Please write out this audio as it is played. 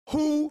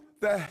Who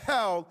the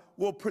hell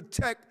will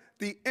protect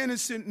the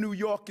innocent New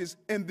Yorkers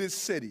in this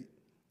city?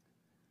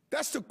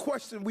 That's the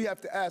question we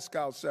have to ask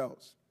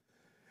ourselves.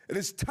 It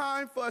is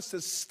time for us to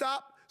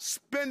stop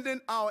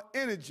spending our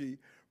energy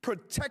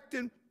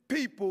protecting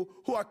people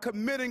who are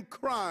committing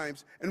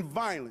crimes and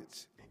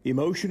violence.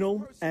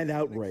 Emotional and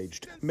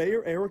outraged,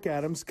 Mayor Eric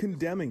Adams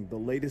condemning the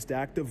latest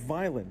act of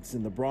violence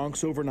in the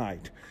Bronx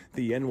overnight.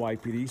 The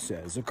NYPD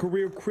says a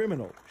career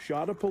criminal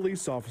shot a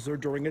police officer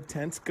during a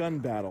tense gun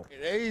battle.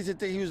 They used to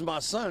think he was my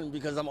son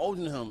because I'm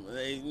older than him.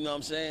 You know what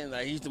I'm saying?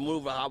 Like, he used to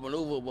move and hop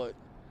maneuver, but,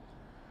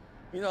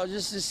 you know,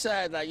 just it's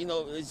sad. Like, you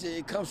know,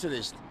 it comes to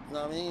this. You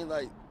know what I mean?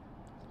 Like,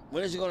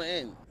 when is it going to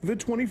end? The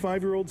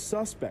 25-year-old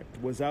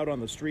suspect was out on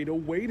the street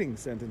awaiting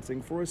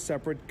sentencing for a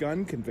separate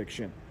gun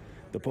conviction.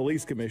 The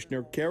police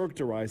commissioner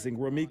characterizing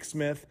Rameek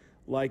Smith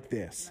like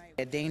this: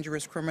 a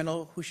dangerous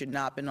criminal who should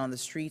not have been on the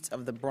streets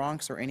of the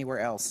Bronx or anywhere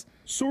else.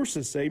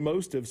 Sources say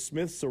most of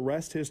Smith's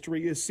arrest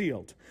history is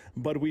sealed,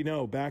 but we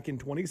know back in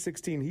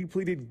 2016 he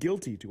pleaded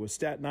guilty to a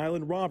Staten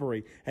Island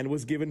robbery and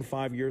was given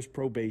 5 years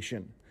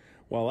probation.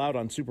 While out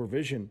on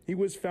supervision, he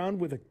was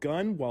found with a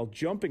gun while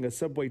jumping a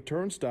subway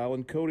turnstile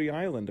in Cody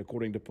Island,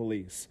 according to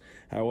police.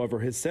 However,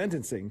 his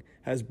sentencing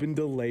has been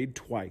delayed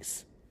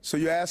twice. So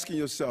you're asking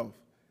yourself,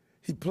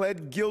 he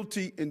pled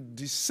guilty in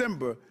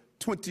December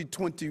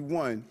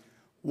 2021.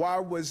 Why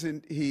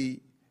wasn't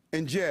he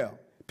in jail?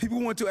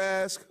 People want to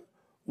ask,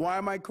 why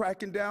am I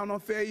cracking down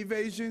on fare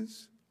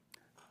evasions?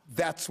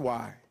 That's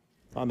why.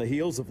 On the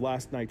heels of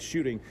last night's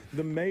shooting,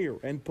 the mayor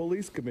and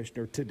police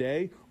commissioner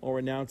today are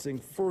announcing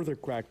further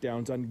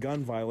crackdowns on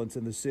gun violence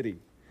in the city.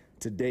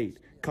 To date,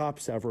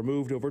 cops have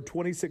removed over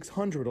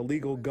 2,600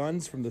 illegal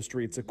guns from the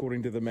streets,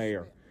 according to the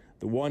mayor.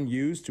 The one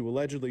used to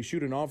allegedly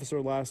shoot an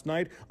officer last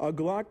night, a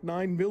Glock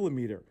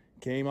 9mm,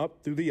 came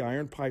up through the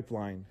iron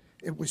pipeline.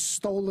 It was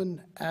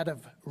stolen out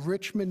of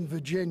Richmond,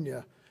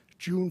 Virginia,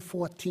 June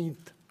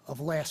 14th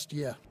of last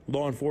year.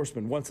 Law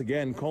enforcement once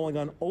again calling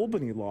on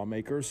Albany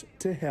lawmakers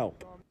to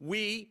help.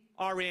 We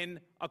are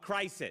in a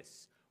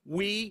crisis.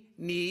 We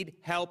need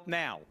help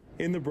now.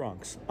 In the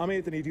Bronx, I'm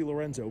Anthony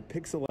DiLorenzo,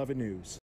 Pix 11 News.